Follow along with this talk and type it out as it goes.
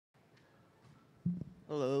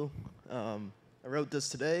Hello. I wrote this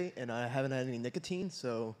today, and I haven't had any nicotine,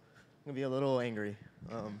 so I'm going to be a little angry.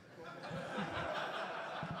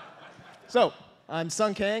 So, I'm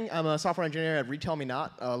Sun Kang. I'm a software engineer at Retell Me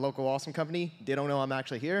Not, a local awesome company. They don't know I'm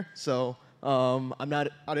actually here, so I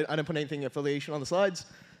didn't put anything affiliation on the slides.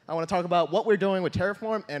 I want to talk about what we're doing with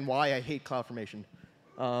Terraform and why I hate CloudFormation.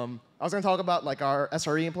 I was going to talk about like our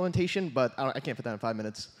SRE implementation, but I can't fit that in 5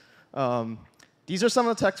 minutes. These are some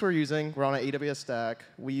of the techs we're using. We're on an AWS stack.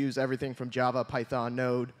 We use everything from Java, Python,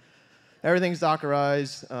 Node. Everything's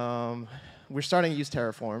Dockerized. We're starting to use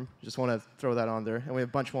Terraform. Just want to throw that on there. And we have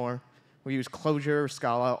a bunch more. We use Clojure,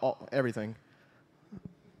 Scala, everything.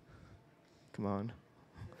 Come on.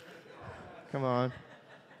 Come on.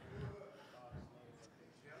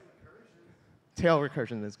 Tail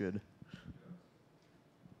recursion is good.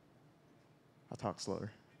 I'll talk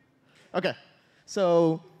slower. OK,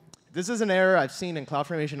 so this is an error I've seen in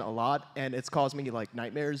CloudFormation a lot, and it's caused me like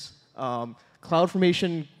nightmares.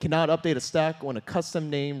 CloudFormation cannot update a stack when a custom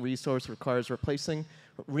name resource requires replacing.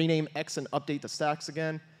 Rename X and update the stacks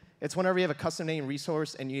again. It's whenever you have a custom name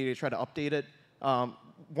resource and you need to try to update it.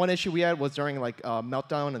 One issue we had was during like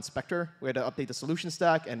Meltdown and Spectre. We had to update the solution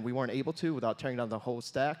stack, and we weren't able to without tearing down the whole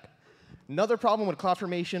stack. Another problem with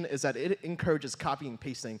CloudFormation is that it encourages copy and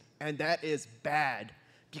pasting, and that is bad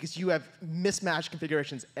because you have mismatched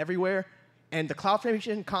configurations everywhere, and the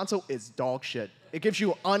CloudFormation console is dog shit. It gives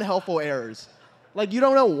you unhelpful errors. Like, you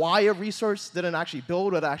don't know why a resource didn't actually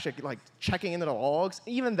build without actually like checking into the logs.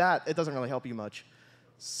 Even that, it doesn't really help you much.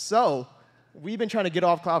 So we've been trying to get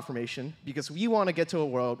off CloudFormation because we want to get to a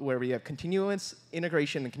world where we have continuous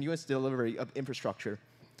integration and continuous delivery of infrastructure.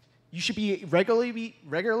 You should be regularly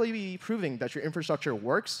proving that your infrastructure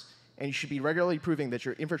works, and you should be regularly proving that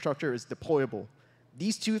your infrastructure is deployable.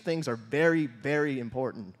 These two things are very, very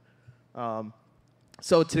important.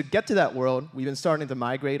 So to get to that world, we've been starting to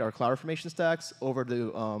migrate our CloudFormation stacks over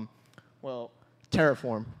to, well,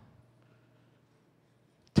 Terraform.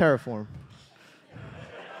 Terraform.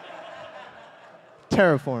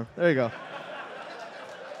 Terraform. There you go.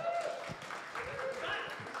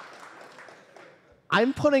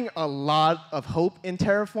 I'm putting a lot of hope in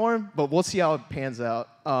Terraform, but we'll see how it pans out.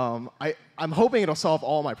 I'm hoping it'll solve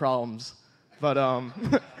all my problems, but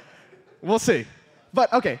we'll see.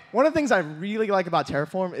 But OK, one of the things I really like about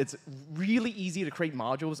Terraform, it's really easy to create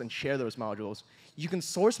modules and share those modules. You can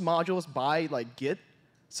source modules by like Git,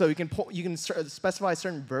 so you can specify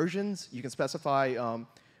certain versions. You can specify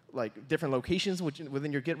like different locations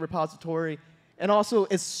within your Git repository. And also,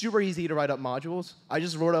 it's super easy to write up modules. I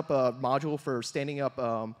just wrote up a module for standing up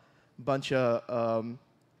a bunch of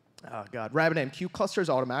RabbitMQ clusters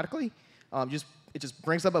automatically. It just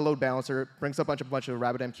brings up a load balancer, brings up a bunch of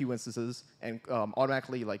RabbitMQ instances, and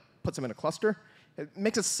automatically like puts them in a cluster. It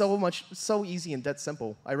makes it so easy and that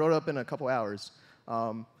simple. I wrote it up in a couple hours.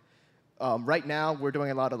 Right now, we're doing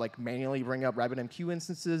a lot of like manually bringing up RabbitMQ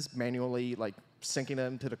instances, manually like syncing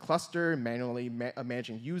them to the cluster, manually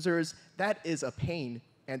managing users. That is a pain,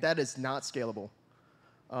 and that is not scalable.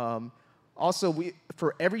 Also,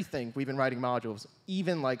 for everything, we've been writing modules.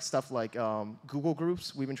 Even like stuff like Google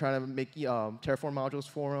Groups, we've been trying to make Terraform modules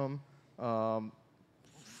for them.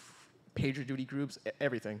 PagerDuty groups,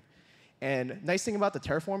 everything. And nice thing about the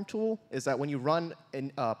Terraform tool is that when you run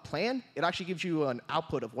a plan, it actually gives you an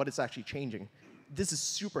output of what it's actually changing. This is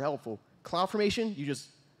super helpful. CloudFormation,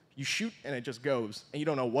 you shoot and it just goes, and you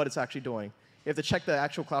don't know what it's actually doing. You have to check the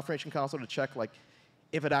actual CloudFormation console to check like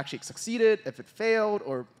if it actually succeeded, if it failed,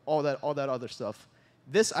 or all that other stuff.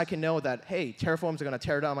 This I can know that, hey, Terraform's going to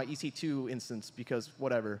tear down my EC2 instance because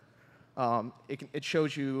whatever. It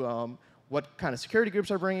shows you what kind of security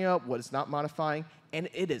groups are bringing up, what it's not modifying, and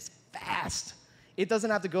it is fast. It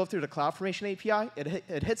doesn't have to go through the CloudFormation API.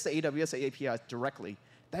 It hits the AWS API directly.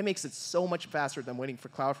 That makes it so much faster than waiting for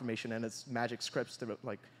CloudFormation and its magic scripts to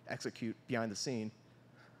like execute behind the scene.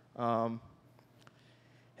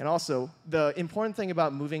 And also, the important thing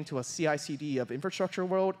about moving to a CI/CD of infrastructure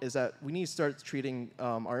world is that we need to start treating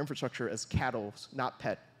our infrastructure as cattle, not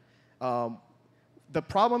pet. The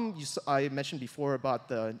problem I mentioned before about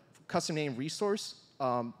the custom name resource,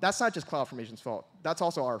 that's not just CloudFormation's fault. That's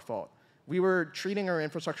also our fault. We were treating our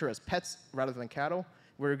infrastructure as pets rather than cattle.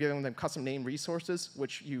 We were giving them custom name resources,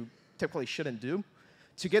 which you typically shouldn't do.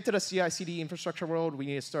 To get to the CI/CD infrastructure world, we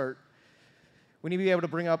need to be able to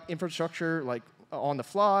bring up infrastructure like on the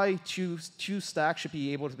fly. Two stacks should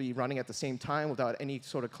be able to be running at the same time without any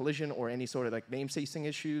sort of collision or any sort of like name spacing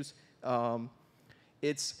issues.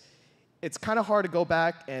 It's kind of hard to go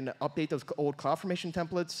back and update those old CloudFormation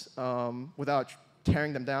templates without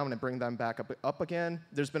tearing them down and bringing them back up again.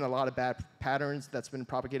 There's been a lot of bad patterns that's been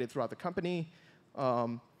propagated throughout the company.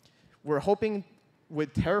 We're hoping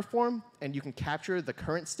with Terraform, and you can capture the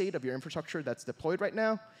current state of your infrastructure that's deployed right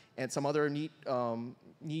now, and some other neat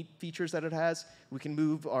features that it has, we can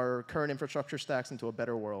move our current infrastructure stacks into a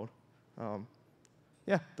better world.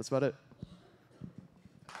 Yeah, that's about it.